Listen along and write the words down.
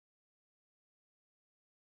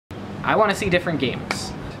I want to see different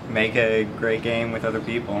games. Make a great game with other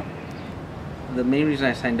people. The main reason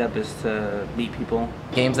I signed up is to meet people.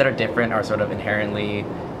 Games that are different are sort of inherently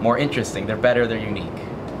more interesting. They're better, they're unique.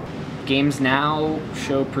 Games now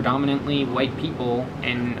show predominantly white people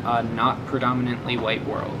in a not predominantly white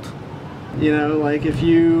world. You know, like if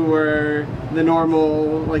you were the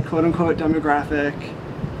normal, like quote-unquote demographic,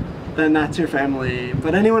 then that's your family.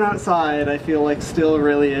 But anyone outside, I feel like still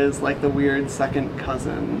really is like the weird second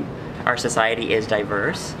cousin. Our society is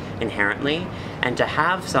diverse inherently, and to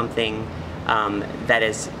have something that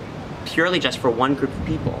is purely just for one group of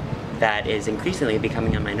people that is increasingly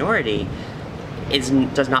becoming a minority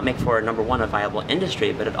does not make for, number one, a viable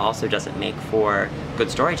industry, but it also doesn't make for good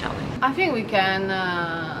storytelling. I think we can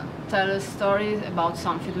tell a story about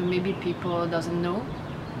something that maybe people doesn't know,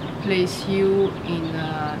 place you in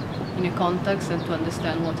a context and to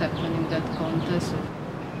understand what happened in that context.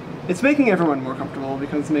 It's making everyone more comfortable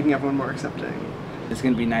because it's making everyone more accepting. It's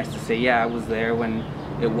going to be nice to say, yeah, I was there when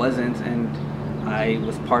it wasn't, and I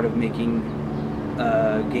was part of making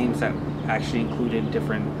games that actually included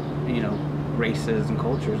different, you know, races and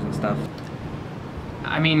cultures and stuff.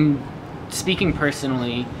 I mean, speaking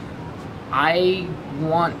personally, I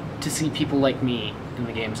want to see people like me in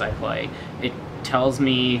the games I play. It tells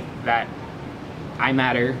me that I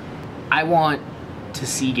matter. I want to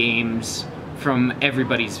see games from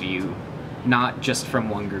everybody's view, not just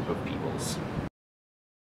from one group of people's.